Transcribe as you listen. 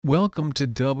Welcome to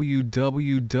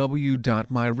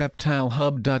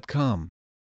www.myreptilehub.com.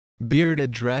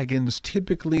 Bearded dragons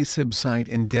typically subside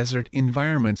in desert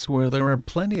environments where there are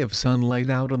plenty of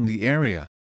sunlight out in the area.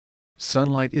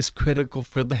 Sunlight is critical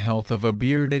for the health of a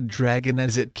bearded dragon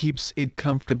as it keeps it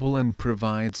comfortable and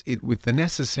provides it with the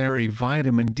necessary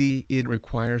vitamin D it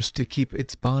requires to keep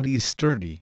its body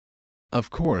sturdy. Of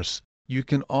course, you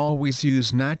can always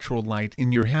use natural light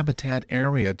in your habitat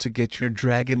area to get your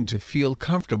dragon to feel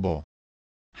comfortable.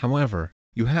 However,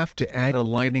 you have to add a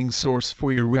lighting source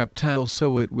for your reptile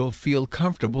so it will feel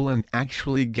comfortable and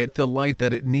actually get the light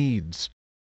that it needs.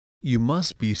 You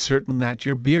must be certain that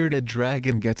your bearded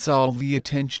dragon gets all the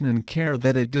attention and care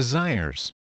that it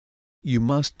desires. You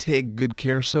must take good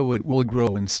care so it will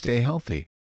grow and stay healthy.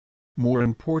 More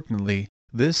importantly,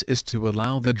 this is to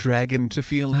allow the dragon to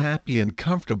feel happy and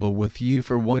comfortable with you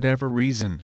for whatever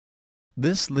reason.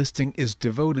 This listing is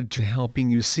devoted to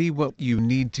helping you see what you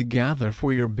need to gather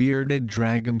for your bearded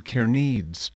dragon care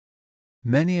needs.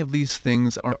 Many of these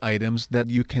things are items that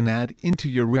you can add into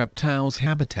your reptile's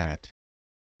habitat.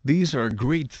 These are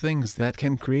great things that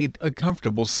can create a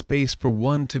comfortable space for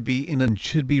one to be in and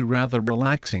should be rather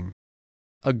relaxing.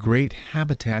 A great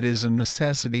habitat is a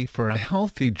necessity for a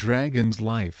healthy dragon's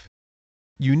life.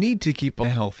 You need to keep a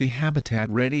healthy habitat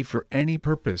ready for any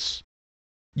purpose.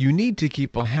 You need to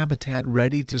keep a habitat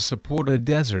ready to support a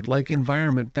desert-like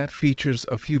environment that features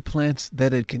a few plants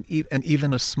that it can eat and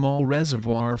even a small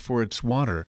reservoir for its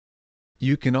water.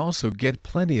 You can also get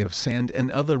plenty of sand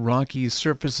and other rocky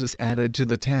surfaces added to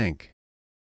the tank.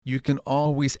 You can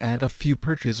always add a few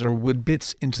perches or wood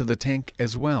bits into the tank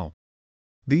as well.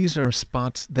 These are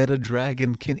spots that a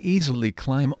dragon can easily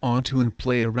climb onto and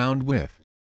play around with.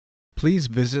 Please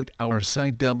visit our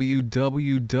site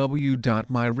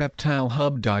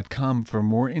www.myreptilehub.com for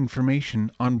more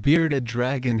information on bearded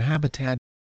dragon habitat.